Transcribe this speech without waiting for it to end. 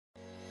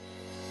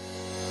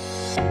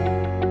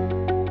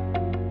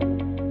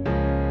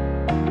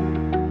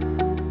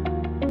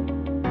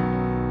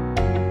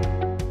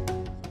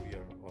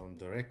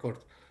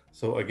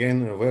So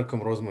again, welcome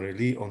Rosemary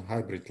Lee on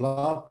Hybrid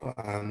Lab,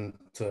 and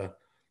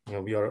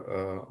we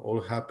are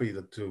all happy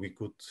that we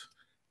could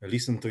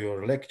listen to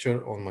your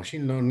lecture on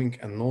machine learning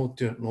and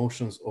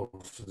notions of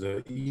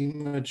the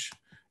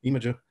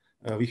imager.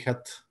 We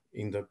had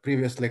in the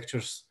previous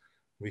lectures,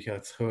 we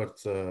had heard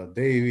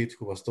David,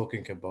 who was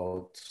talking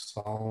about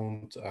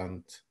sound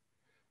and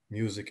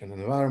music and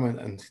environment,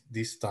 and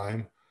this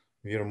time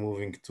we are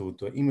moving to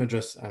the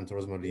images, and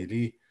Rosemary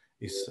Lee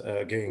is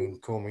again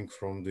coming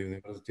from the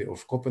University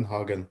of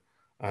Copenhagen.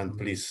 And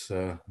please,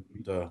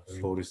 the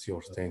floor is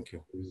yours. Thank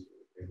you.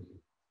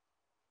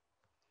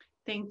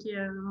 Thank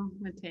you,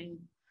 Matej.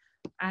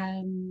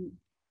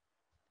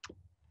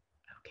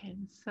 Okay,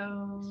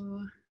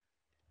 so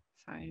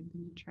sorry, I'm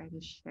going to try to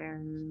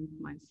share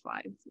my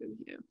slides with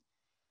you.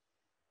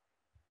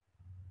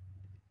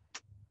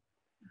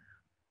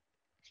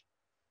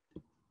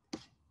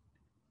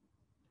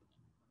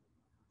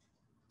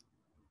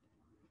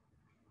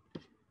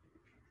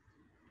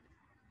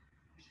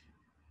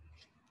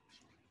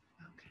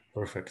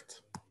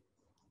 Perfect.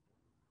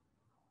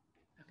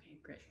 Okay,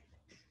 great.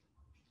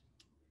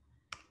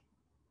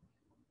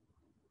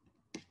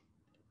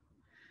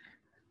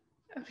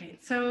 Okay,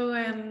 so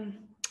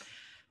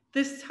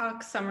this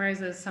talk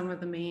summarizes some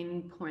of the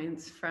main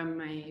points from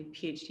my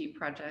PhD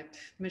project,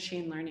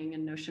 Machine Learning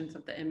and Notions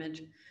of the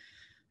Image,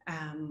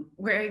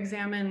 where I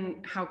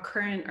examine how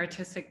current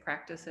artistic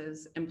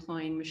practices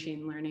employing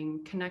machine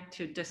learning connect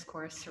to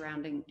discourse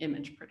surrounding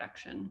image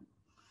production.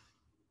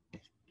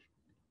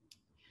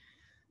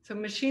 So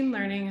machine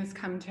learning has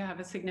come to have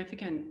a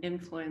significant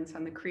influence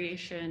on the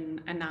creation,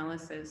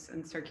 analysis,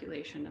 and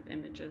circulation of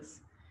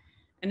images.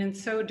 And in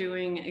so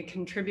doing, it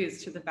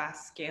contributes to the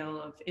vast scale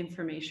of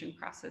information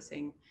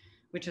processing,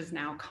 which is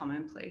now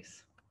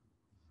commonplace.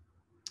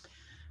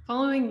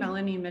 Following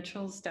Melanie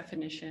Mitchell's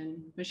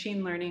definition,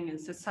 machine learning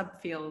is a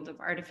subfield of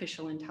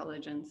artificial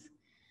intelligence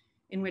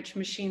in which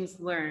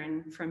machines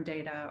learn from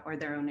data or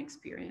their own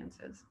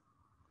experiences.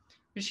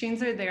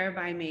 Machines are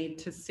thereby made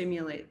to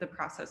simulate the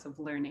process of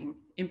learning,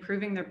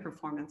 improving their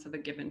performance of a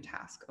given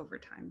task over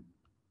time.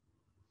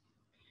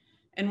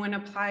 And when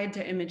applied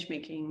to image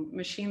making,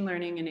 machine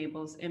learning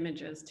enables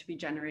images to be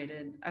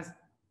generated as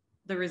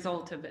the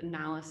result of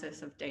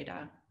analysis of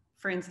data.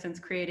 For instance,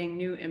 creating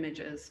new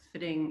images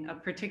fitting a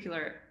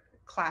particular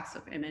class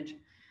of image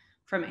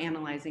from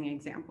analyzing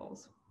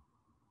examples.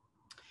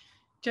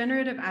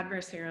 Generative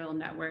adversarial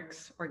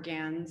networks, or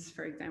GANs,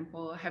 for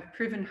example, have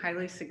proven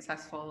highly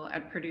successful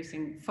at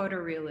producing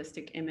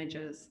photorealistic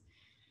images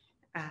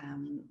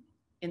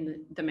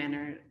in the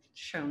manner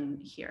shown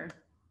here.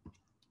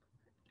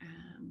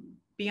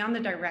 Beyond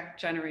the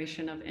direct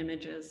generation of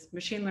images,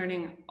 machine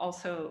learning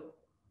also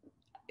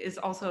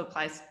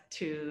applies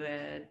to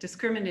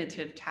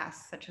discriminative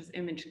tasks such as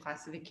image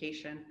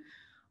classification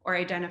or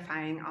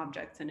identifying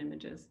objects and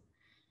images.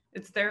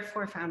 It's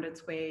therefore found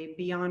its way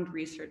beyond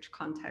research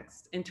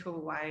context into a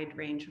wide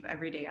range of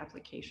everyday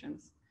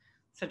applications,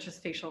 such as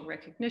facial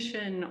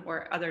recognition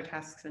or other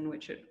tasks in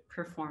which it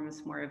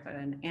performs more of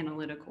an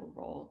analytical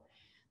role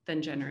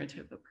than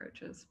generative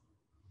approaches.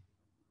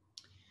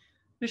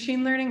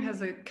 Machine learning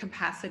has a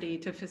capacity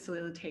to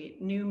facilitate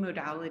new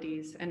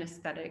modalities and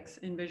aesthetics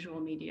in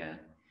visual media,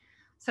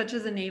 such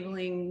as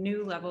enabling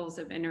new levels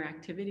of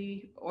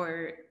interactivity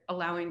or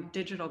allowing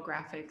digital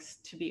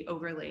graphics to be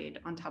overlaid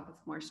on top of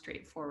more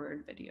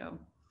straightforward video,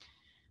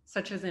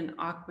 such as in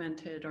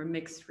augmented or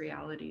mixed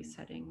reality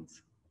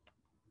settings.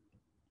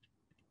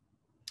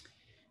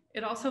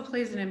 It also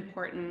plays an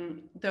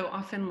important, though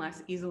often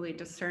less easily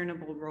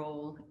discernible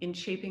role in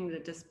shaping the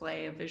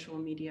display of visual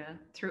media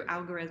through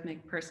algorithmic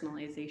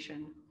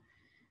personalization,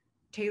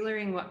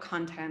 tailoring what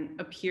content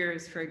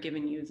appears for a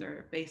given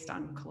user based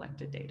on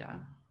collected data.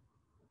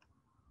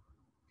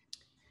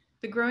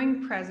 The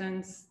growing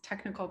presence,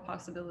 technical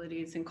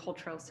possibilities, and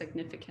cultural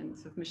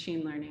significance of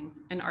machine learning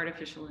and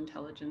artificial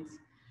intelligence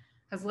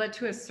has led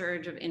to a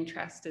surge of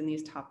interest in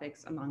these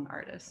topics among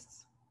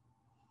artists.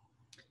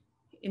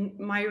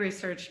 My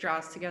research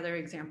draws together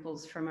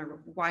examples from a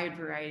wide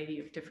variety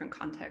of different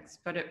contexts,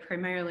 but it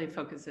primarily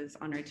focuses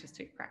on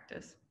artistic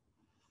practice.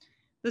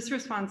 This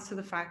responds to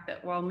the fact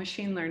that while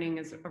machine learning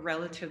is a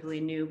relatively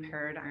new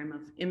paradigm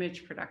of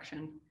image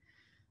production,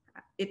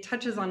 it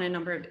touches on a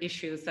number of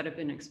issues that have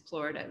been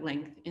explored at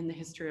length in the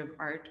history of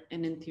art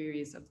and in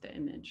theories of the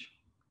image.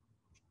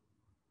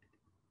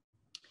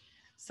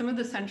 Some of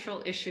the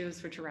central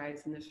issues which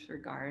arise in this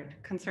regard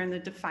concern the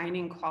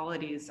defining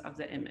qualities of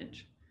the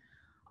image,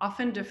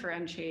 often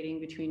differentiating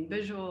between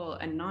visual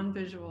and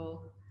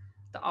non-visual,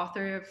 the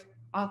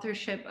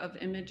authorship of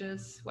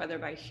images, whether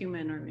by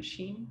human or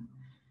machine,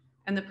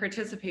 and the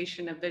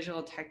participation of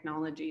visual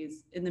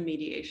technologies in the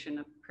mediation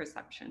of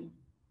perception,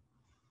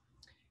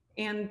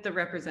 and the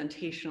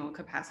representational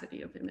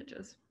capacity of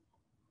images.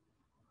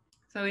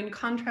 So in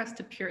contrast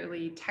to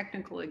purely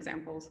technical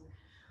examples,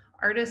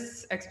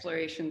 artists'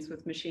 explorations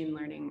with machine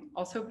learning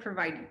also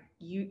provide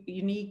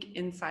unique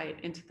insight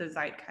into the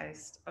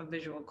zeitgeist of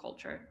visual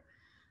culture,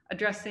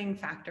 addressing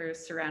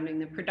factors surrounding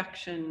the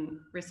production,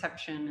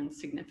 reception, and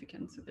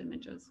significance of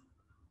images.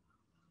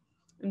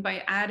 And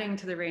by adding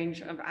to the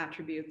range of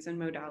attributes and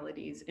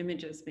modalities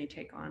images may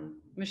take on,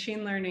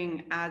 machine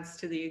learning adds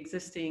to the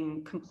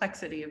existing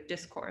complexity of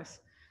discourse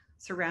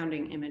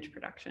surrounding image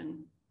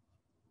production.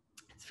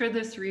 It's for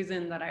this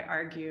reason that I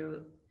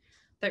argue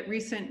that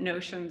recent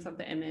notions of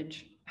the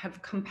image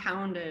have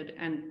compounded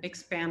and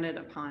expanded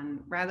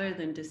upon rather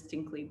than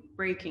distinctly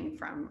breaking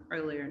from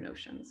earlier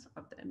notions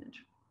of the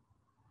image.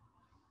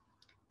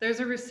 There's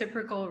a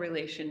reciprocal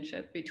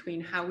relationship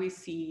between how we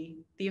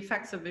see the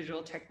effects of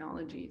visual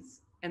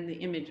technologies and the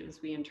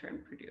images we in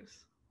turn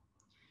produce.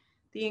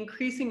 The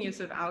increasing use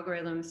of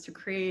algorithms to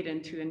create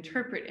and to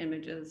interpret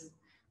images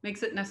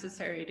makes it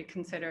necessary to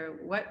consider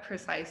what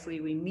precisely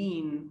we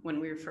mean when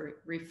we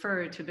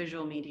refer to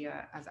visual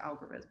media as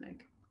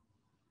algorithmic.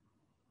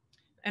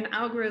 An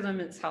algorithm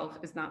itself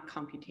is not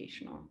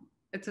computational.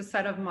 It's a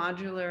set of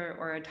modular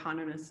or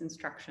autonomous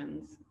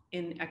instructions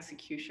in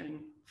execution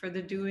for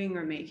the doing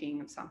or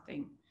making of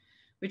something,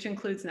 which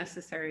includes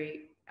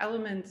necessary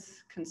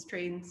elements,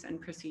 constraints, and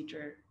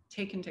procedure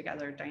taken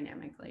together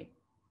dynamically.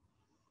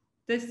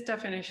 This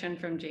definition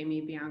from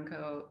Jamie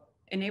Bianco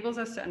enables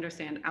us to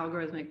understand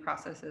algorithmic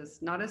processes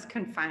not as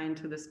confined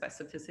to the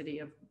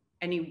specificity of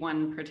any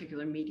one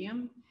particular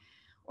medium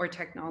or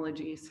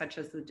technology, such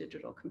as the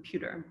digital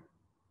computer.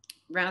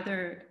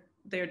 Rather,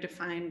 they're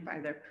defined by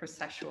their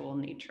processual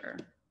nature.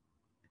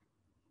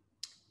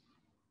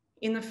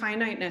 In The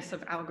Finiteness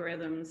of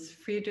Algorithms,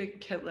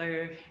 Friedrich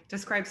Kittler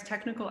describes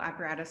technical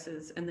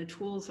apparatuses and the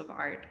tools of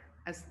art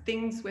as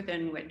things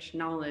within which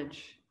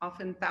knowledge,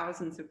 often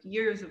thousands of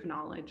years of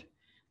knowledge,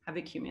 have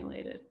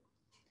accumulated.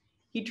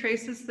 He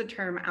traces the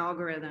term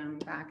algorithm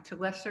back to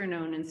lesser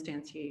known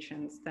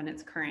instantiations than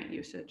its current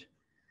usage.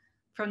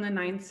 From the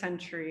 9th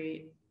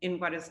century in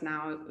what is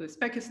now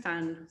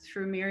Uzbekistan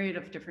through a myriad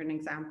of different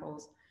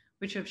examples,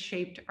 which have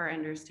shaped our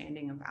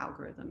understanding of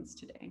algorithms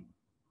today.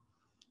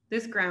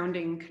 This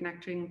grounding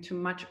connecting to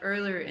much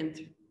earlier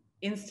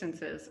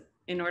instances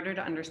in order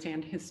to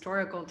understand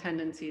historical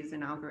tendencies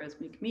in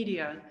algorithmic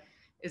media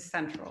is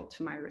central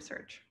to my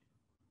research.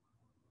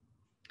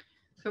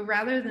 So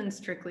rather than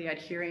strictly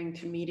adhering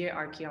to media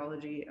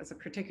archaeology as a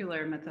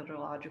particular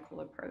methodological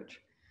approach,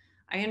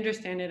 I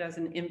understand it as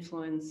an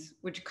influence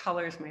which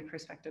colors my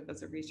perspective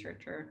as a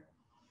researcher.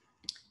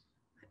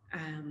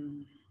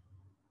 And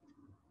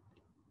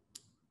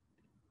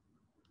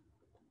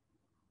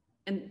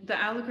the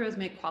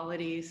algorithmic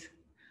qualities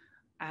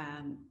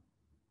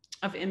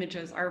of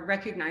images are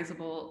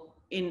recognizable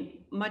in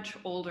much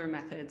older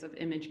methods of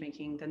image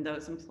making than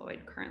those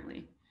employed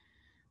currently.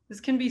 This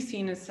can be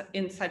seen as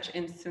in such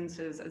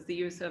instances as the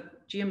use of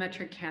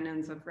geometric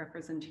canons of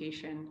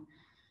representation,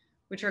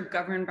 which are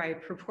governed by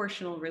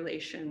proportional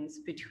relations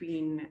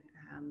between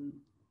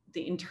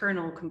the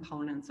internal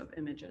components of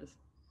images.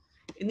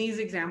 In these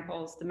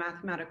examples, the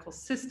mathematical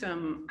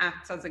system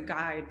acts as a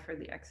guide for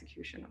the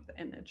execution of the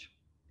image.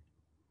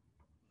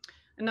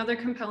 Another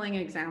compelling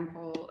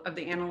example of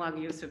the analog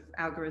use of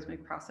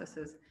algorithmic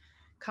processes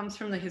comes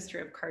from the history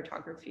of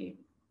cartography.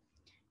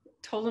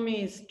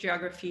 Ptolemy's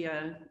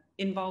Geographia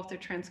involved the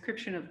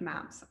transcription of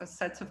maps as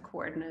sets of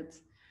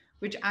coordinates,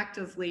 which act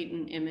as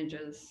latent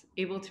images,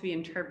 able to be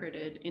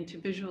interpreted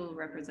into visual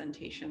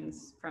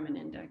representations from an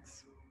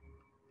index.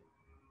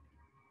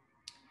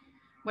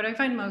 What I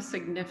find most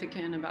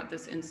significant about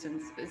this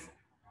instance is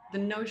the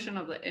notion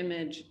of the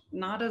image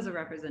not as a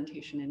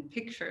representation in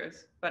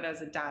pictures, but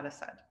as a data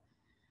set.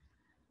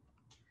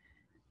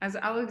 As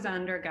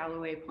Alexander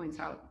Galloway points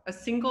out, a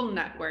single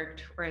networked,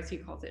 or as he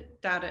calls it,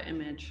 data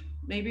image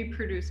may be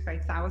produced by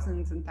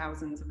thousands and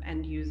thousands of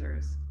end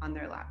users on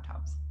their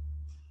laptops.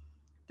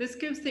 This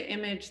gives the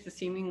image the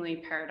seemingly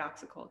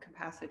paradoxical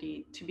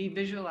capacity to be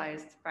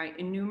visualized by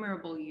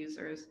innumerable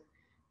users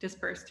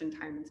dispersed in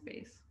time and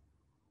space.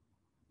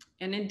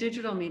 And in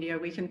digital media,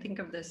 we can think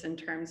of this in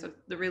terms of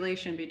the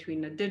relation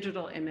between a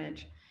digital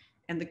image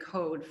and the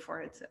code for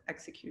its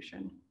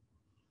execution.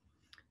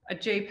 A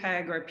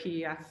JPEG or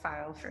PDF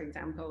file, for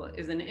example,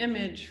 is an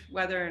image,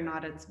 whether or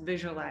not it's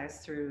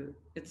visualized through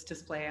its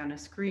display on a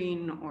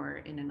screen or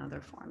in another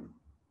form.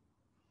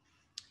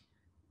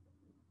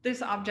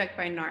 This object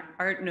by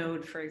art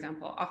node, for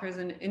example, offers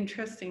an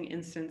interesting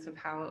instance of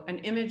how an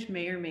image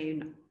may or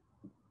may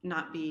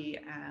not be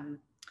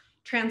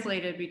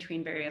translated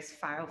between various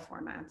file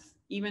formats,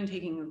 even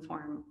taking the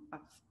form of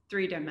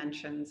 3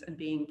 dimensions and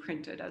being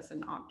printed as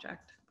an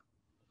object.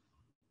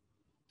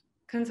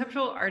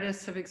 Conceptual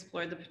artists have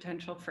explored the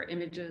potential for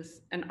images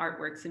and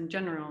artworks in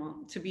general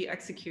to be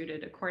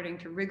executed according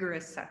to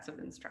rigorous sets of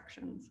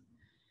instructions.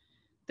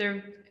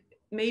 There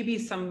may be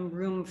some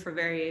room for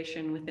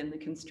variation within the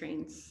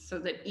constraints so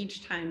that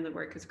each time the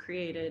work is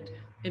created,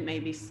 it may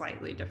be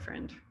slightly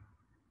different,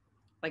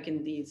 like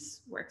in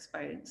these works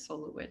by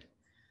Solowood.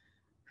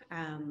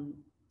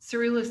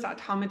 Surrealist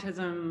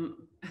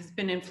automatism has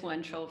been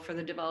influential for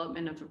the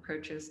development of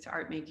approaches to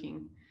art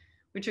making,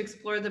 which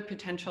explore the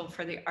potential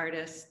for the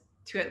artist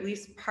to at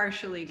least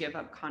partially give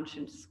up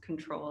conscious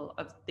control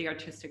of the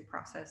artistic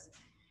process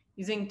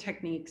using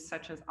techniques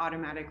such as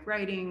automatic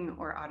writing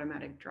or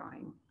automatic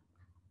drawing.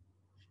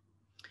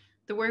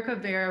 The work of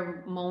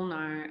Vera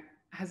Molnar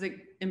has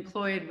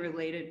employed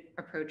related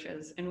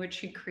approaches in which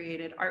she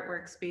created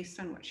artworks based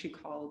on what she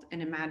called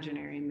an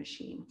imaginary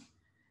machine.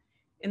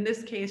 In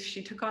this case,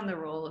 she took on the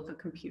role of a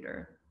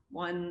computer,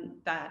 one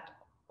that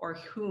or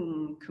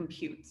whom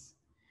computes,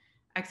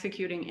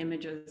 executing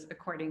images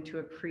according to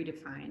a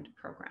predefined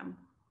program.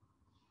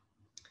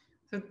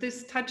 So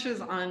this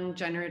touches on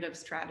generative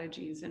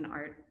strategies in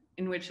art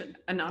in which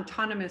an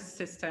autonomous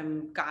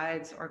system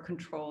guides or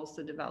controls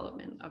the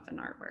development of an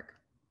artwork.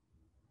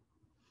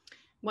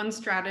 One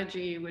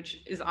strategy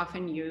which is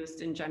often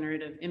used in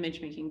generative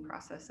image-making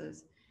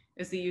processes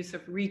is the use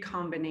of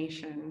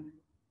recombination,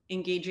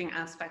 engaging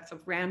aspects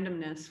of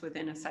randomness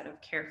within a set of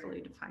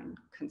carefully defined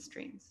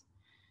constraints.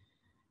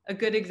 A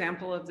good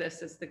example of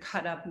this is the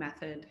cut-up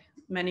method,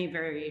 many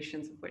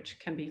variations of which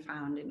can be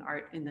found in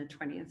art in the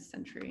 20th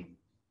century.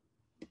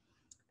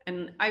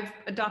 And I've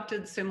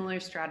adopted similar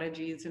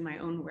strategies in my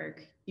own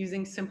work,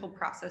 using simple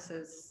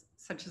processes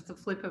such as the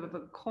flip of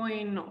a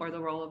coin or the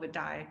roll of a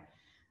die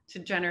to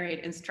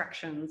generate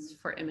instructions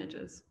for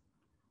images.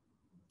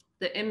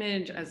 The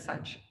image as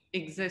such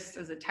exists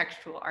as a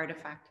textual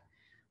artifact,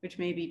 which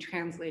may be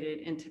translated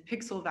into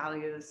pixel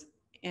values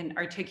and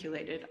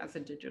articulated as a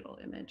digital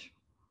image.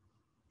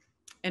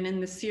 And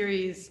in the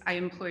series, I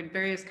employed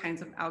various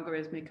kinds of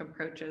algorithmic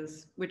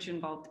approaches, which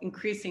involved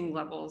increasing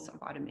levels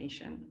of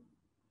automation,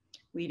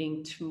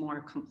 leading to more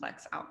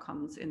complex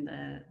outcomes in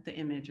the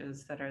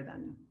images that are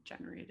then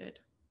generated.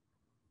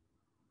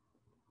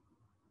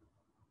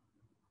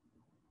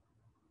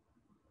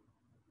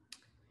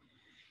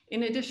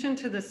 In addition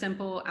to the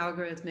simple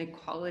algorithmic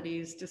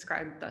qualities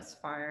described thus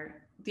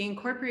far, the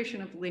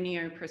incorporation of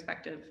linear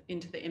perspective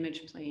into the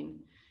image plane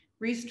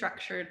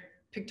restructured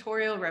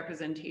pictorial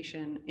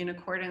representation in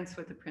accordance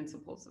with the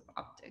principles of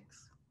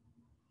optics.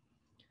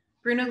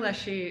 Bruno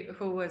Leschi,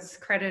 who was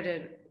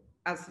credited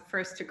as the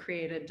first to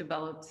create a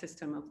developed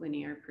system of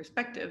linear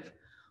perspective,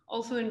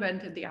 also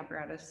invented the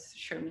apparatus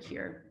shown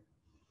here.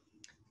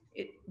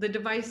 The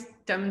device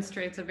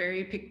demonstrates a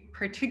very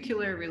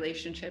particular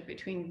relationship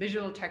between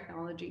visual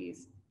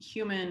technologies,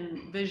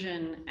 human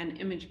vision, and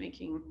image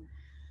making.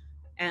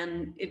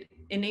 And it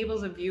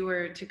enables a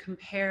viewer to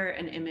compare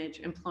an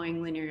image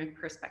employing linear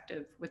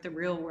perspective with the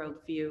real world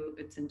view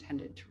it's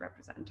intended to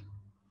represent.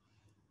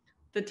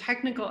 The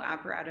technical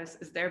apparatus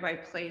is thereby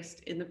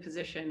placed in the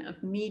position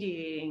of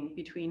mediating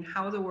between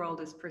how the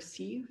world is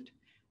perceived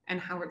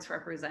and how it's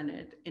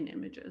represented in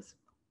images.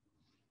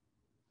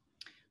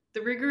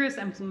 The rigorous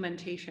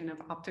implementation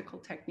of optical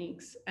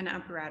techniques and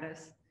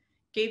apparatus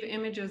gave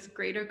images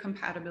greater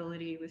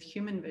compatibility with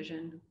human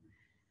vision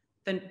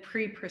than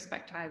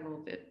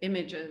pre-perspectival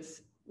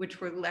images,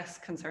 which were less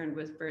concerned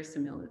with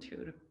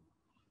verisimilitude.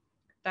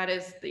 That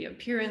is, the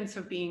appearance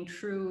of being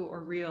true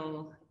or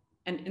real,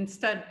 and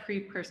instead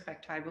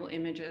pre-perspectival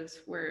images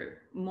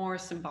were more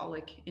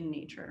symbolic in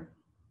nature,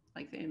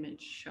 like the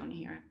image shown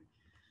here.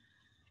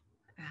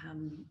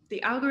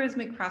 The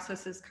algorithmic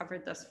processes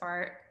covered thus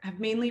far have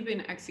mainly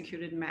been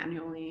executed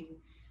manually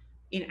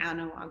in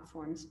analog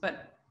forms,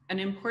 but an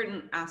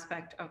important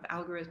aspect of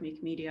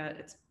algorithmic media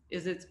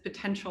is its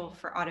potential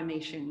for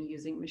automation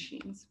using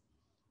machines.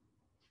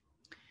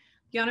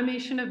 The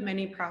automation of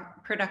many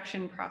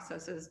production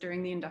processes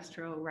during the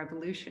Industrial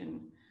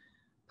Revolution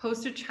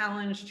posed a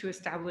challenge to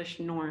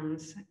establish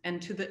norms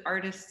and to the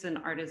artists and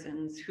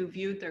artisans who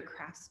viewed their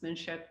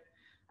craftsmanship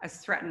as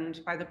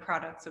threatened by the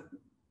products of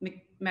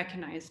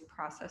mechanized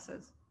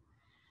processes.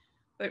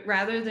 But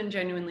rather than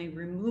genuinely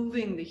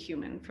removing the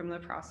human from the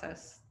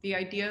process, the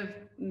idea of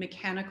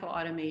mechanical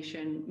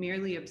automation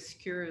merely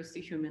obscures the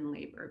human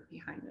labor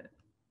behind it.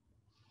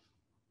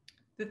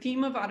 The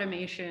theme of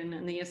automation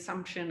and the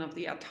assumption of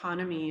the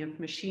autonomy of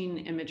machine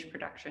image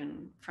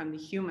production from the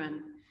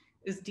human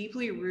is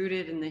deeply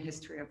rooted in the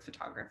history of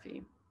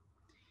photography.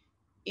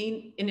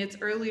 In its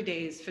early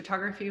days,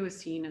 photography was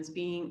seen as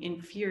being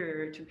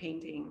inferior to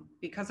painting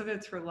because of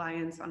its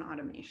reliance on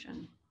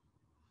automation.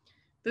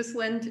 This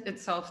lent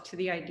itself to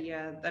the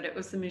idea that it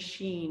was the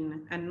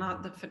machine and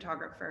not the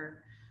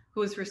photographer who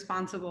was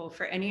responsible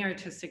for any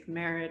artistic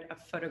merit a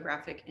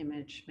photographic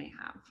image may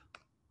have.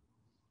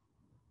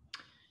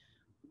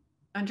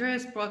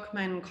 Andreas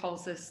Brockman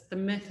calls this the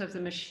myth of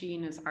the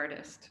machine as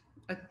artist,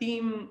 a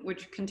theme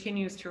which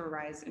continues to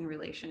arise in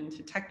relation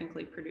to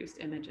technically produced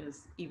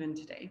images even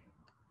today.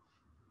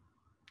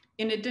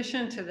 In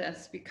addition to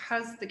this,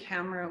 because the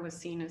camera was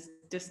seen as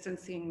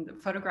distancing the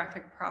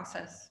photographic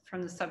process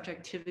from the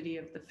subjectivity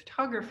of the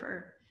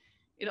photographer,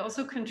 it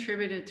also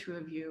contributed to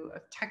a view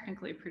of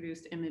technically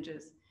produced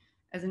images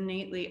as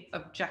innately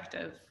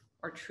objective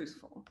or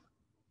truthful.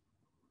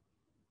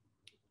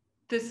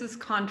 This is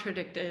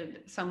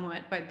contradicted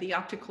somewhat by the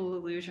optical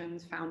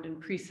illusions found in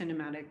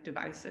pre-cinematic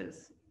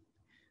devices.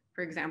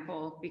 For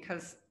example,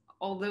 because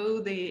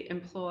although they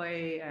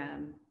employ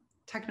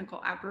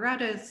technical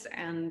apparatus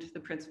and the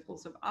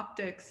principles of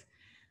optics,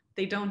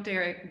 they don't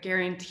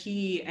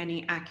guarantee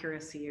any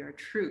accuracy or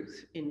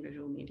truth in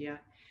visual media.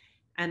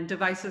 And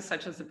devices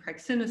such as the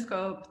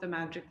praxinoscope, the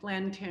magic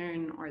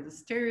lantern, or the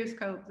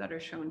stereoscope that are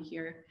shown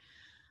here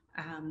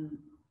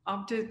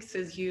optics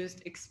is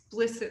used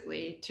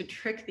explicitly to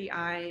trick the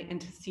eye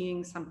into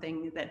seeing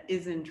something that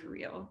isn't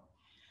real.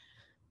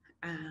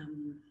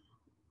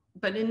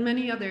 But in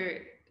many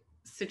other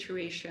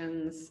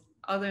situations,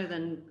 other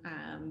than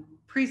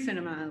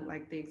pre-cinema,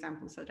 like the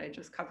examples that I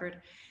just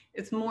covered,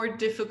 it's more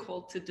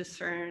difficult to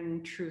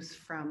discern truth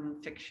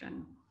from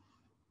fiction.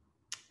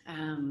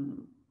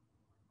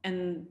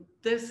 And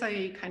this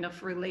I kind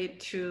of relate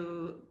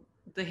to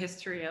the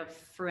history of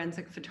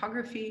forensic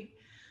photography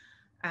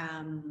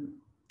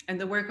and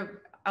the work of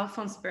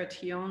Alphonse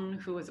Bertillon,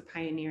 who was a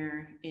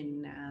pioneer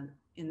in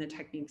the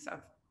techniques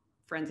of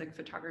forensic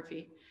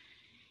photography.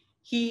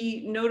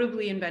 He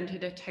notably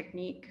invented a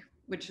technique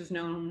which is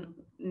known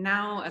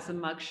now as a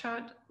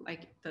mugshot,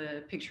 like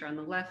the picture on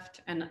the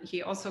left. And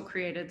he also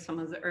created some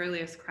of the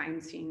earliest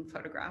crime scene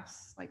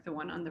photographs, like the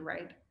one on the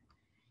right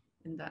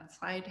in that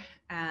slide.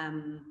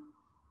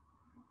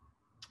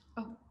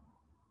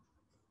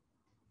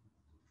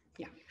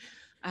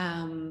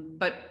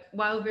 But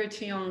while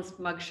Bertillon's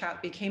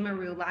mugshot became a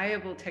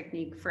reliable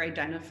technique for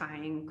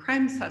identifying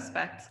crime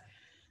suspects,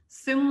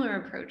 similar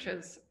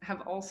approaches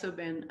have also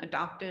been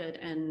adopted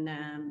and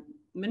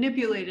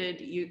manipulated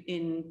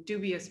in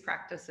dubious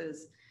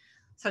practices,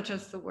 such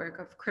as the work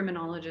of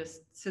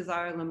criminologist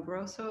Cesare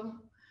Lombroso,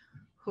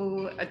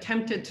 who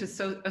attempted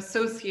to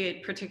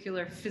associate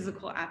particular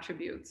physical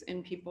attributes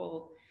in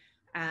people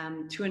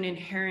to an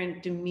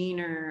inherent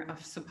demeanor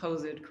of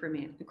supposed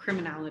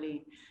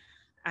criminality.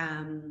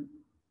 And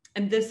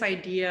this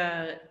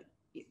idea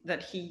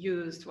that he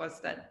used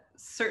was that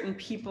certain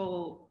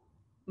people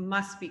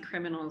must be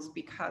criminals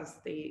because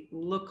they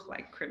look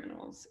like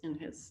criminals in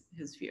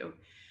his view.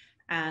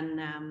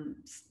 And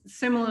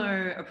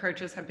similar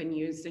approaches have been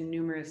used in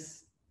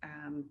numerous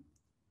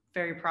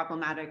very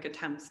problematic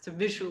attempts to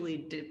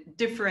visually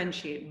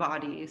differentiate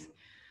bodies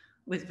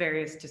with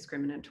various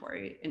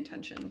discriminatory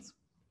intentions.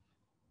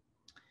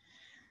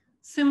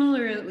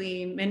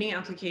 Similarly, many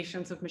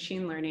applications of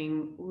machine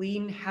learning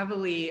lean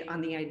heavily on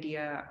the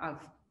idea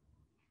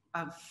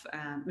of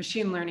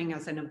machine learning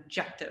as an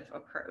objective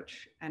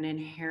approach and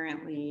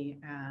inherently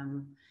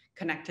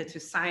connected to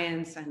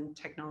science and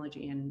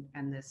technology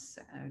and this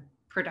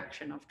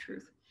production of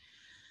truth.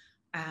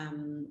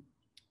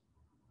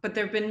 But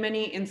there have been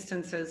many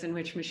instances in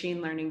which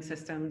machine learning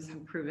systems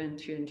have proven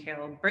to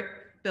entail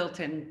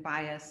built-in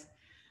bias,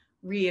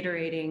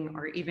 reiterating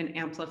or even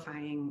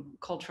amplifying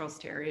cultural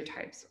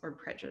stereotypes or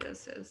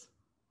prejudices.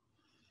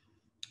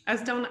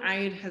 As Don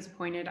Eid has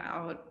pointed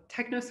out,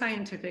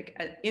 technoscientific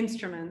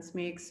instruments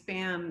may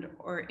expand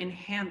or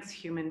enhance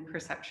human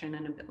perception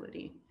and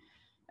ability,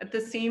 at the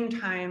same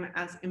time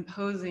as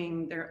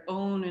imposing their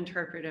own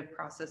interpretive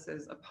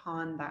processes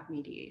upon that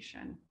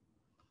mediation.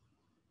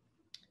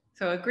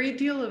 So a great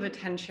deal of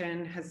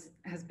attention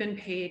has been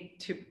paid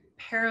to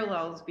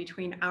parallels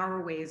between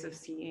our ways of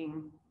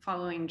seeing,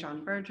 following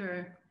John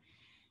Berger,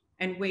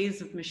 and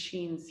ways of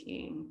machine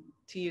seeing,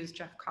 to use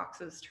Jeff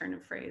Cox's turn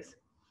of phrase.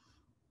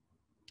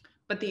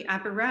 But the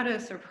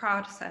apparatus or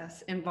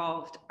process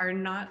involved are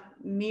not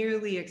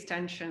merely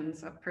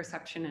extensions of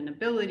perception and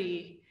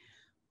ability,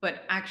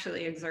 but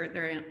actually exert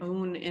their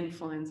own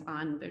influence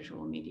on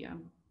visual media.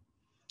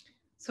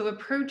 So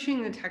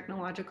approaching the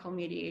technological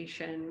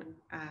mediation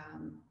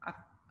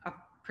of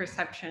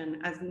perception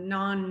as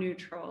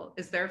non-neutral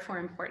is therefore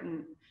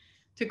important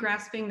to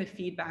grasping the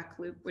feedback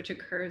loop which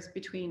occurs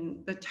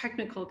between the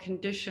technical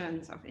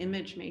conditions of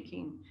image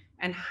making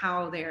and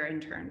how they are in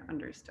turn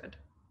understood.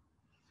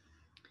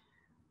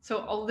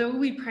 So although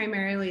we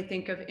primarily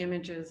think of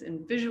images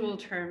in visual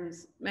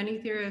terms, many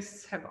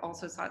theorists have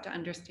also sought to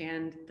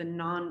understand the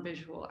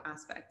non-visual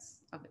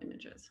aspects of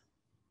images.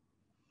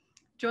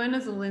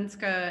 Joanna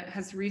Zielinska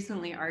has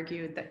recently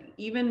argued that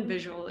even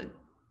vision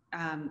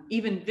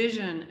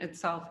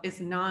itself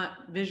is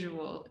not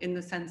visual in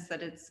the sense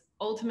that it's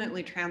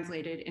ultimately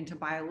translated into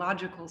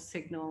biological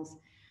signals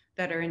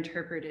that are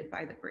interpreted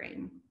by the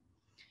brain.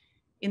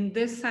 In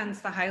this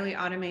sense, the highly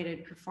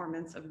automated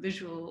performance of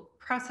visual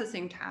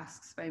processing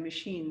tasks by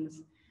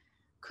machines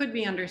could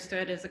be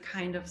understood as a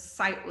kind of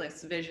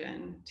sightless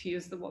vision, to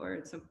use the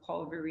words of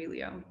Paul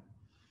Virilio,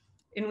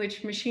 in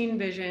which machine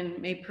vision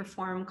may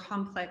perform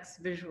complex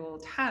visual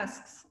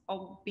tasks,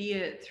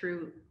 albeit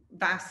through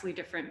vastly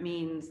different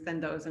means than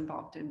those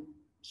involved in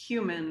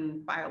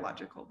human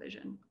biological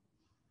vision.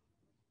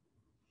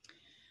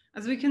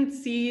 As we can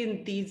see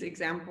in these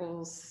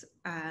examples,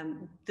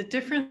 the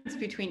difference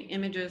between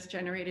images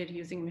generated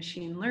using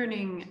machine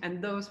learning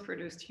and those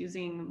produced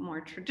using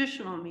more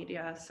traditional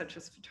media, such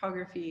as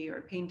photography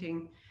or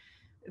painting,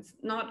 it's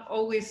not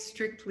always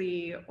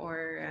strictly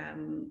or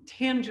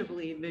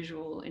tangibly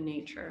visual in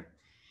nature.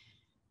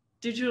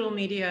 Digital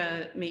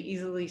media may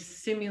easily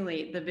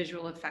simulate the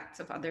visual effects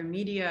of other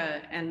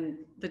media, and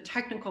the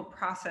technical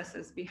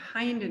processes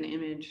behind an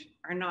image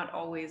are not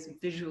always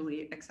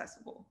visually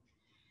accessible.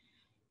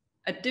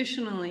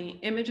 Additionally,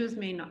 images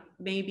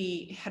may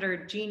be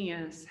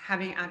heterogeneous,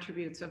 having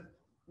attributes of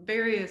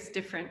various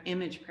different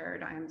image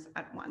paradigms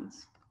at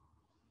once.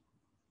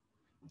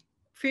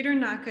 Frieder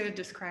Nacke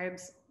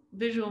describes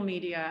visual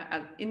media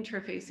as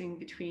interfacing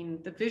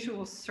between the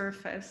visual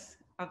surface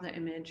of the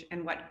image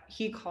and what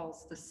he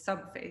calls the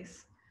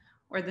subface,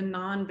 or the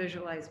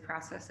non-visualized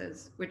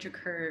processes which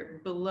occur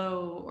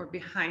below or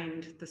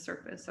behind the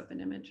surface of an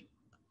image.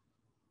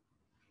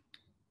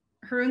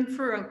 Harun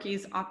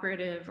Farouki's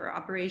operative or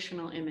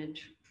operational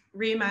image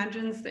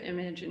reimagines the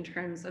image in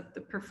terms of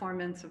the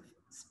performance of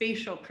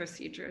spatial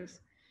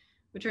procedures,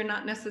 which are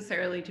not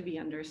necessarily to be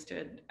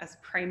understood as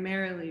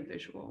primarily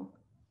visual.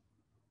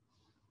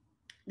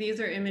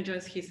 These are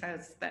images, he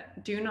says,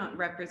 that do not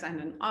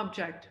represent an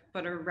object,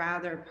 but are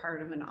rather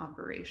part of an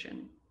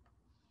operation.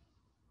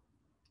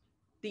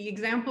 The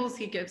examples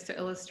he gives to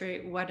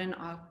illustrate what an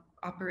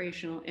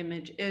operational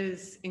image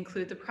is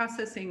include the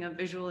processing of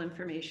visual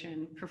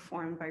information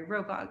performed by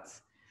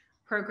robots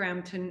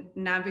programmed to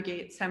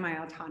navigate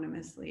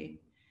semi-autonomously.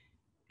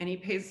 And he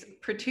pays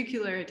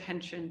particular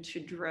attention to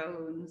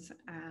drones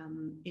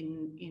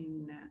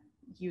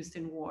used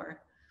in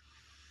war.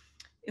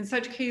 In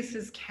such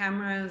cases,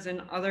 cameras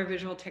and other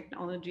visual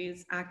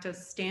technologies act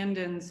as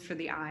stand-ins for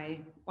the eye,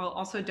 while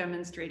also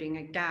demonstrating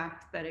a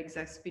gap that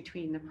exists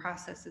between the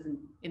processes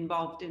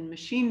involved in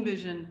machine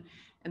vision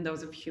and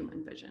those of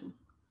human vision.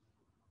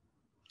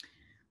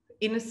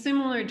 In a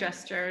similar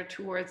gesture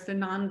towards the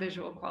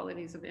non-visual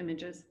qualities of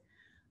images,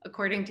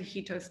 according to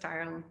Hito's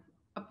style,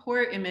 a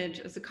poor image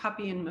is a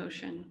copy in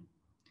motion.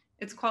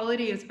 Its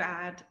quality is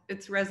bad,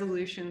 its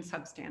resolution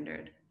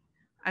substandard.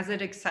 As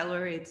it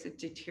accelerates, it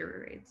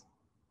deteriorates.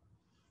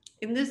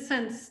 In this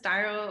sense,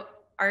 Steyr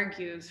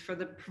argues for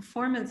the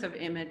performance of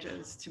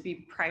images to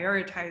be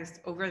prioritized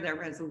over their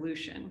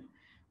resolution,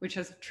 which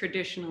has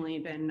traditionally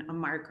been a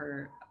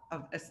marker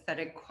of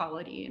aesthetic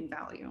quality and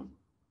value.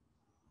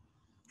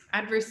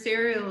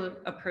 Adversarial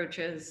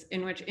approaches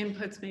in which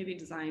inputs may be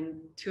designed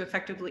to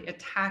effectively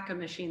attack a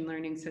machine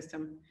learning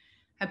system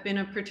have been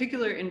of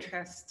particular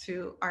interest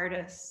to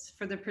artists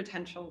for the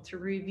potential to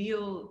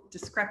reveal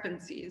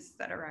discrepancies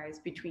that arise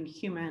between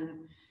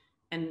human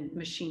and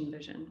machine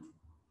vision.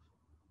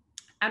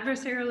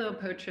 Adversarial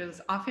approaches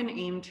often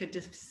aim to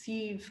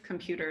deceive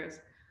computers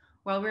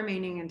while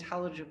remaining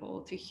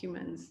intelligible to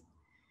humans,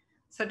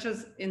 such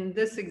as in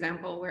this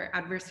example where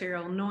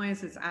adversarial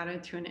noise is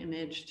added to an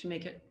image to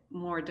make it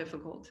more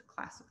difficult to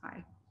classify.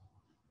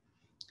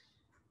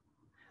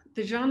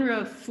 The genre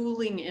of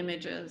fooling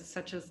images,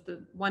 such as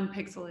the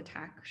one-pixel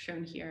attack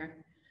shown here,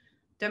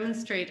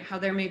 demonstrate how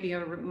there may be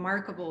a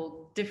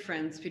remarkable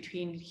difference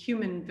between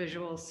human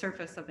visual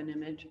surface of an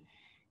image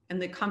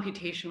and the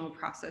computational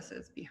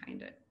processes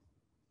behind it.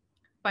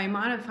 By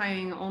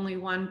modifying only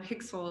one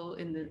pixel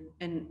in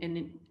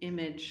an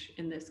image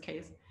in this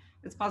case,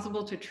 it's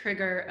possible to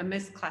trigger a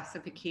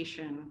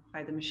misclassification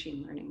by the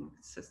machine learning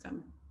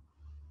system.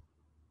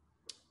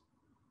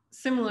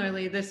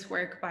 Similarly, this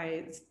work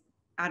by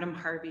Adam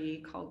Harvey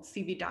called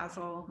CV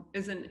Dazzle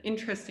is an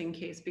interesting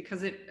case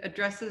because it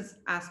addresses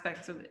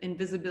aspects of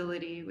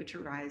invisibility which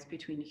arise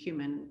between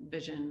human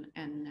vision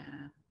and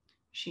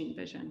machine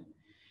vision.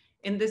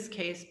 In this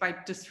case, by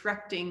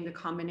disrupting the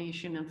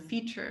combination of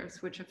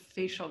features which a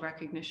facial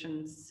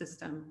recognition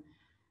system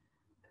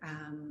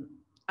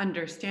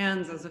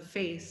understands as a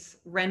face,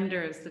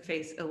 renders the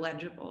face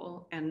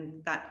illegible,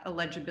 and that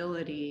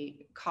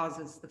illegibility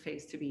causes the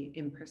face to be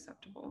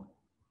imperceptible.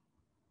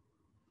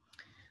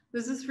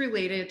 This is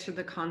related to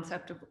the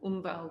concept of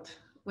Umwelt,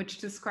 which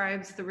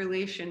describes the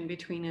relation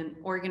between an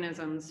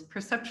organism's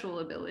perceptual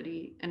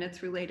ability and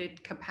its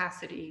related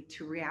capacity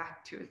to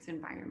react to its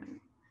environment.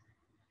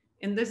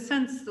 In this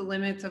sense, the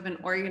limits of an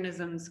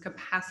organism's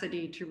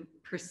capacity to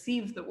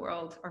perceive the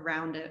world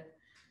around it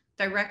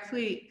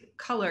directly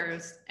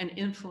colors and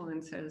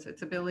influences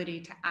its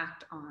ability to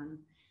act on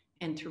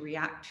and to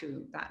react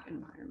to that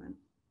environment.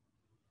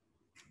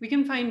 We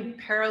can find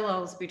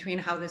parallels between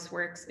how this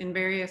works in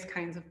various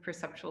kinds of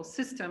perceptual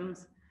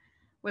systems,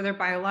 whether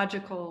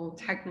biological,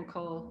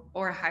 technical,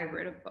 or a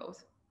hybrid of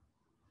both.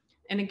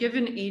 And a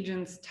given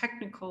agent's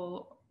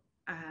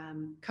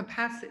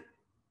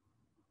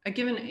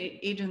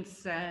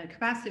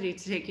capacity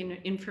to take in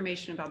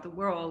information about the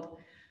world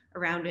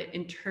around it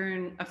in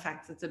turn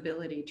affects its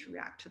ability to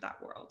react to that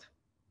world.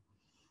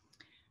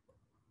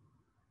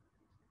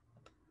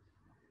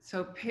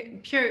 So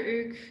Pierre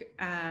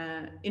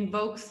Huyghe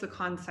invokes the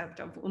concept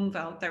of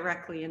Umwelt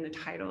directly in the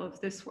title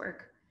of this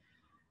work,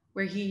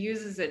 where he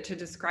uses it to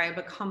describe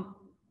a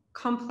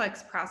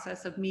complex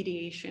process of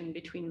mediation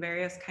between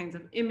various kinds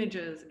of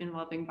images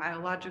involving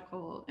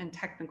biological and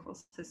technical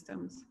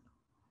systems.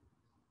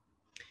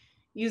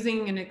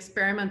 Using an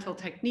experimental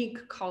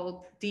technique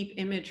called deep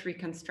image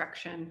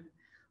reconstruction,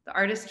 the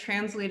artist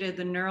translated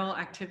the neural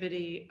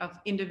activity of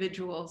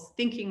individuals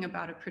thinking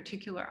about a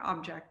particular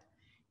object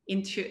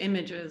into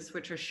images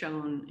which are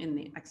shown in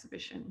the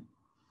exhibition.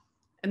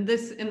 And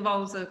this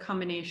involves a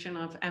combination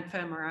of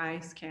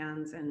fMRI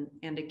scans and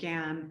a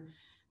GAN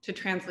to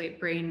translate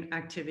brain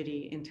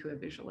activity into a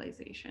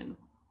visualization.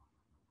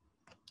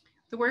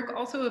 The work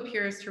also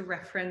appears to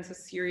reference a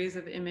series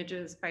of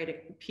images by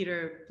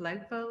Peter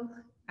Blegveld,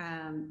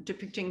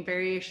 depicting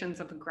variations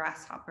of a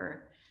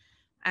grasshopper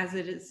as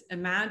it is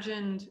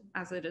imagined,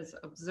 as it is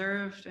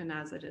observed, and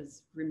as it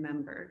is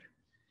remembered.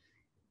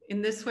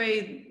 In this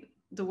way,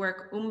 the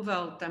work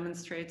Umwelt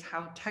demonstrates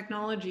how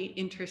technology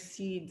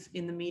intercedes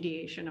in the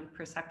mediation of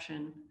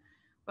perception,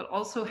 but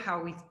also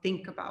how we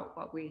think about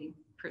what we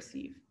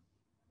perceive.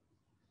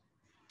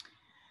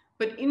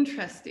 But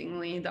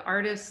interestingly, the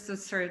artist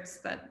asserts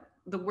that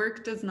the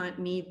work does not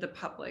need the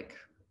public.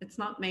 It's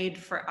not made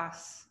for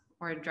us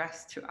or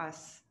addressed to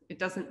us. It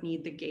doesn't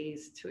need the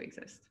gaze to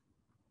exist.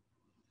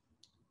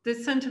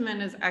 This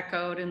sentiment is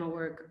echoed in the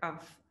work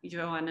of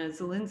Joanna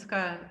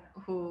Zielinska,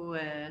 who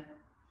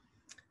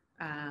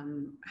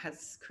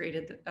has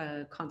created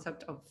a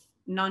concept of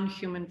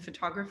non-human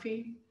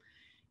photography,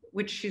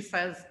 which she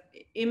says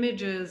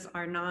images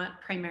are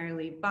not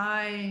primarily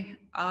by,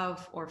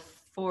 of, or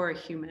for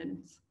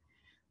humans.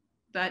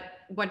 That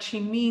what she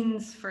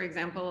means, for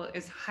example,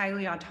 is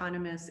highly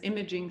autonomous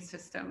imaging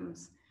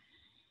systems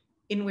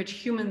in which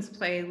humans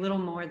play little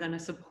more than a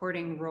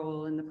supporting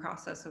role in the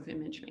process of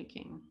image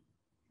making.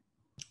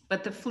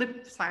 But the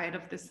flip side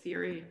of this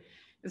theory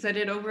is that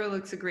it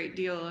overlooks a great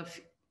deal of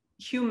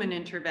human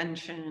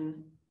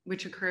intervention,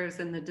 which occurs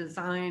in the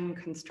design,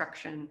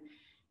 construction,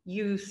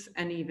 use,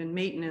 and even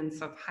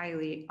maintenance of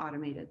highly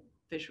automated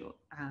visual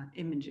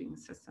imaging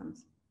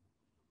systems.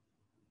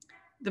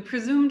 The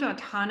presumed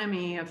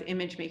autonomy of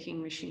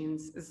image-making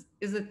machines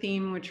is a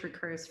theme which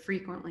recurs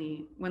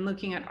frequently when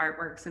looking at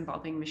artworks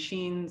involving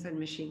machines and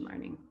machine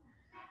learning.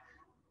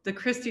 The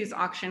Christie's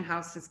auction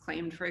house has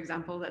claimed, for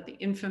example, that the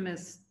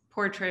infamous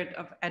portrait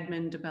of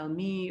Edmond de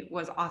Bellamy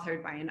was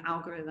authored by an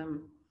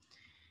algorithm.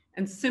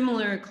 And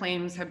similar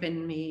claims have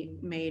been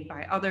made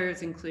by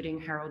others, including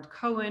Harold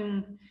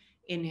Cohen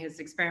in his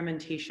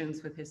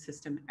experimentations with his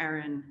system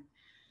Erin.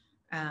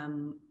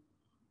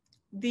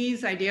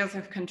 These ideas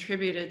have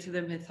contributed to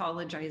the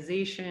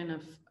mythologization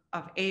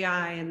of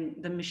AI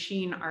and the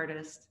machine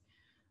artist,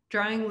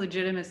 drawing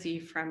legitimacy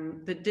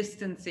from the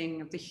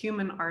distancing of the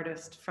human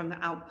artist from the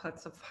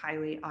outputs of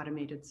highly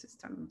automated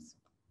systems.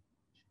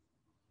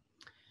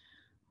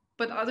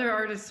 But other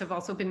artists have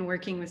also been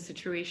working with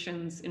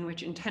situations in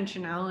which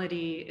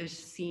intentionality is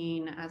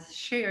seen as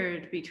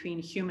shared between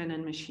human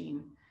and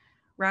machine,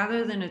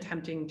 rather than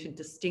attempting to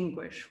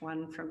distinguish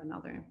one from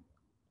another.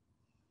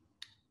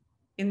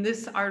 In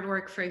this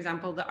artwork, for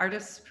example, the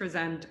artists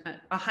present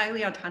a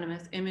highly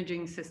autonomous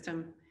imaging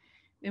system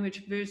in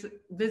which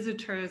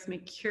visitors may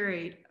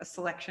curate a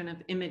selection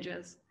of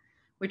images,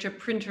 which a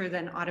printer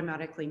then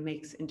automatically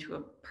makes into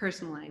a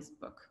personalized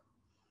book.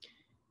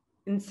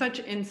 In such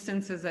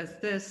instances as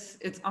this,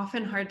 it's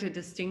often hard to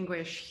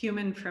distinguish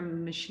human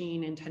from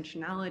machine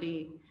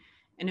intentionality.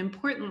 And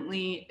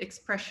importantly,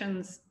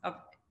 expressions of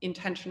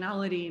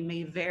intentionality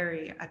may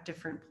vary at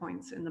different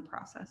points in the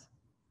process.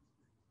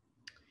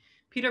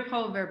 Peter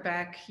Paul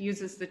Verbeek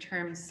uses the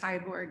term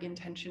cyborg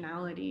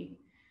intentionality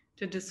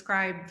to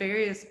describe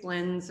various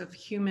blends of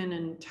human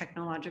and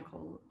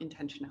technological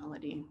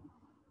intentionality.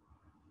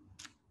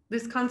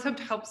 This concept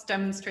helps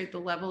demonstrate the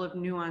level of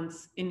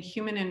nuance in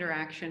human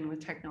interaction with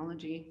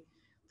technology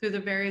through the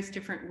various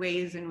different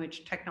ways in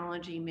which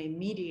technology may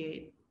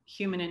mediate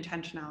human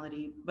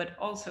intentionality, but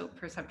also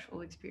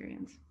perceptual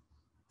experience.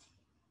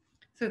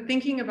 So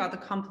thinking about the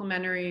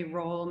complementary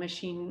role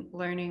machine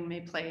learning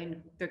may play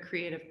in the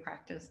creative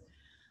practice,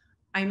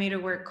 I made a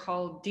work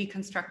called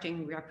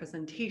Deconstructing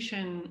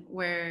Representation,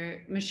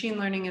 where machine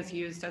learning is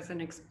used as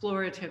an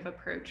explorative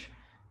approach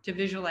to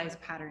visualize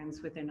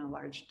patterns within a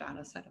large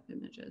data set of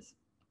images.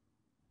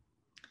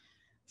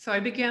 So I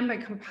began by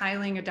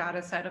compiling a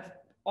data set of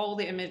all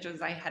the images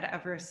I had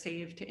ever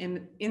saved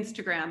in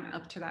Instagram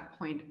up to that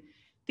point,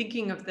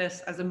 thinking of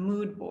this as a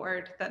mood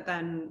board that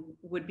then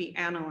would be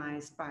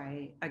analyzed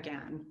by a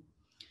GAN.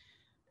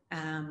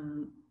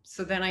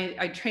 So then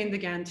I trained the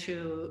GAN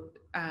to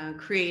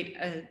create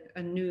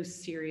a new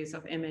series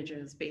of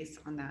images based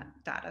on that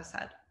data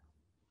set.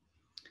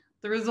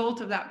 The result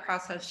of that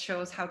process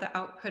shows how the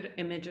output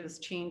images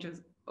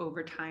changes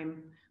over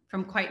time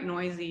from quite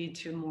noisy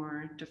to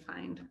more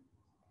defined.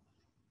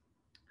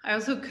 I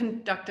also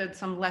conducted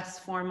some less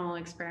formal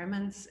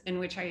experiments in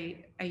which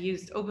I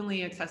used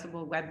openly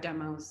accessible web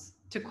demos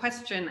to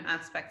question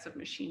aspects of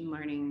machine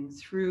learning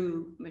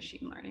through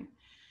machine learning.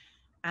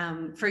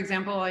 For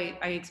example, I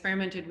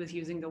experimented with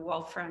using the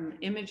Wolfram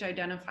image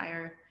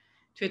identifier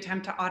to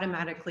attempt to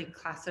automatically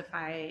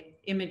classify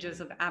images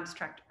of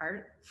abstract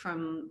art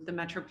from the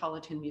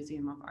Metropolitan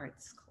Museum of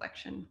Art's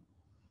collection.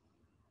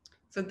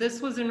 So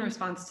this was in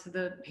response to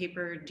the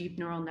paper Deep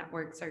Neural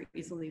Networks Are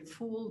Easily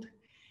Fooled,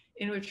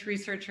 in which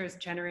researchers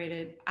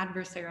generated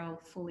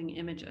adversarial fooling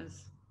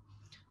images.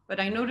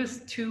 But I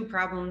noticed two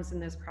problems in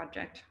this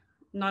project.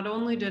 Not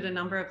only did a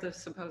number of the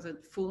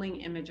supposed fooling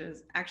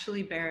images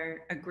actually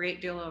bear a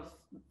great deal of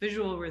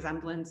visual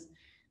resemblance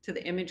to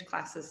the image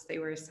classes they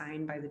were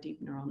assigned by the deep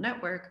neural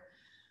network,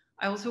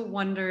 I also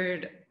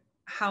wondered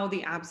how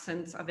the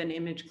absence of an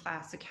image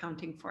class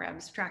accounting for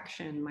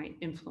abstraction might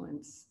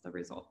influence the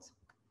results.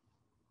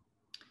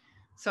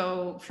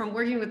 So from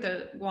working with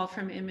the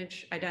Wolfram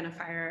image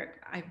identifier,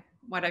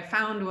 what I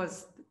found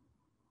was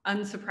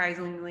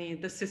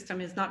unsurprisingly, the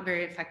system is not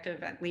very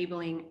effective at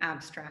labeling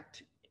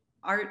abstract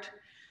art.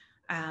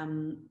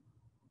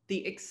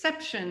 The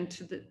exception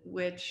to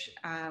which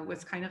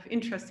was kind of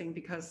interesting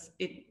because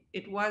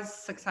it was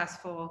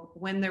successful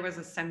when there was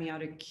a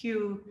semiotic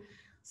cue,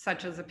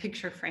 such as a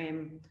picture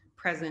frame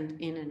present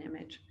in an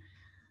image.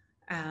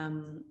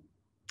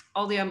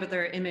 All the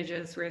other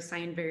images were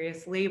assigned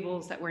various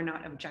labels that were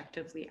not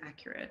objectively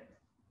accurate.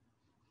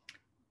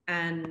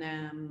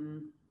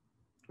 And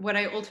what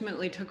I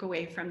ultimately took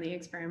away from the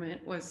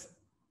experiment was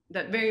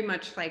that very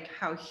much like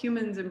how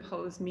humans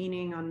impose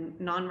meaning on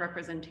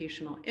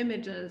non-representational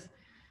images,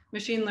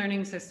 machine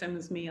learning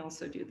systems may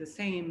also do the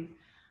same,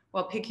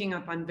 while picking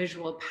up on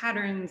visual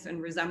patterns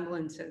and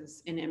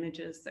resemblances in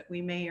images that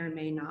we may or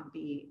may not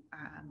be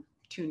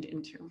tuned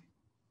into.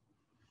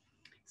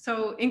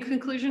 So in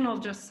conclusion, I'll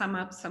just sum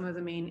up some of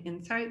the main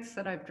insights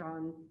that I've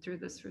drawn through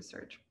this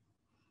research.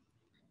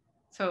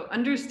 So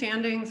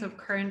understandings of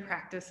current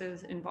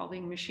practices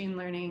involving machine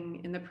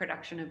learning in the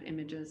production of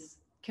images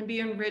can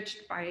be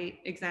enriched by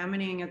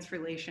examining its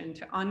relation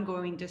to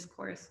ongoing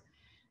discourse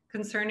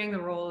concerning the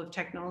role of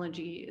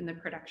technology in the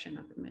production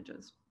of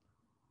images.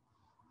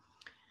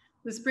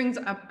 This brings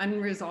up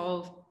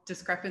unresolved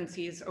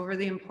discrepancies over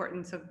the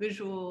importance of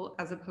visual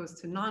as opposed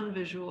to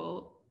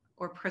non-visual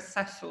or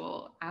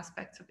processual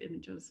aspects of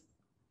images.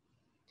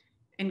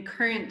 And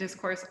current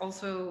discourse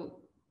also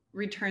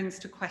returns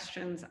to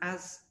questions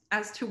as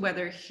to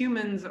whether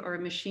humans or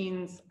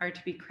machines are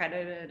to be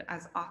credited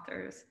as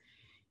authors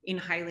in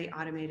highly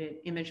automated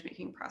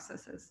image-making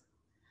processes.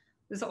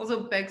 This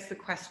also begs the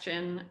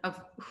question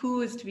of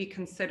who is to be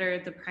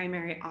considered the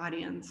primary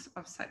audience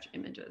of such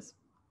images.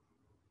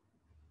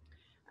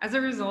 As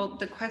a result,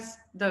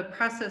 the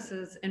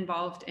processes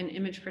involved in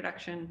image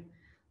production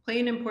play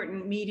an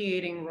important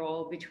mediating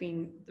role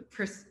between the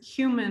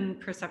human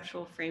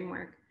perceptual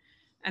framework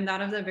and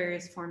that of the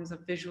various forms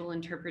of visual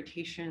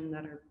interpretation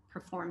that are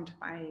performed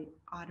by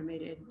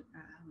automated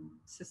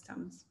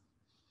systems.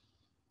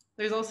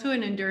 There's also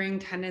an enduring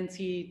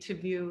tendency to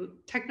view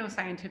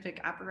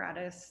technoscientific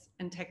apparatus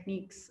and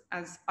techniques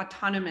as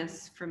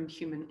autonomous from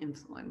human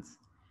influence.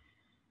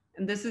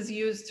 And this is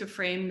used to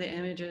frame the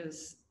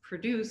images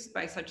produced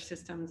by such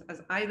systems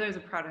as either the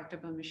product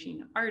of a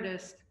machine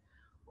artist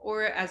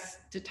or as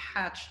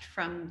detached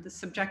from the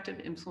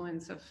subjective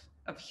influence of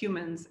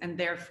humans and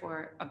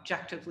therefore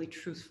objectively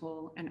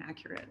truthful and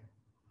accurate.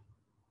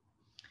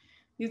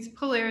 These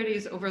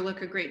polarities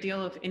overlook a great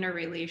deal of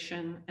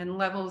interrelation and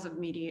levels of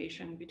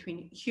mediation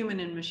between human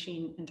and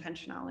machine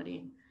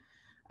intentionality,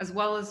 as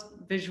well as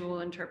visual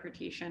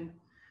interpretation,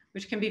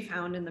 which can be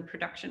found in the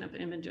production of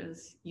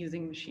images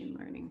using machine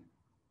learning.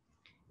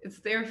 It's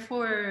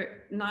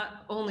therefore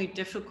not only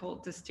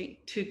difficult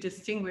to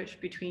distinguish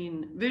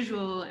between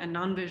visual and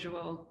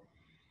non-visual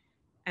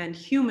and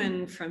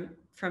human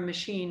from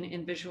machine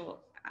in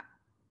visual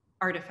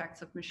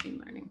artifacts of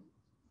machine learning.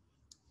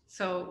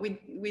 So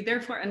we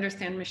therefore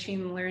understand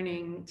machine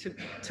learning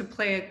to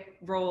play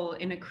a role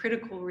in a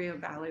critical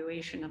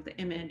reevaluation of the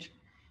image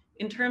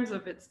in terms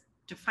of its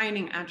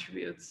defining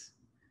attributes,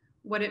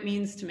 what it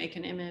means to make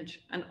an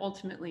image, and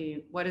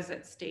ultimately what is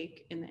at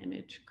stake in the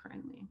image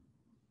currently.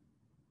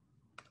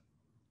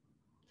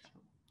 So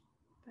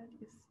that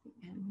is the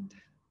end.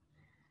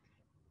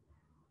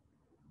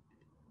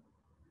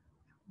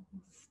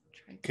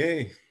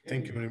 Okay,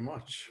 thank you very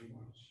much.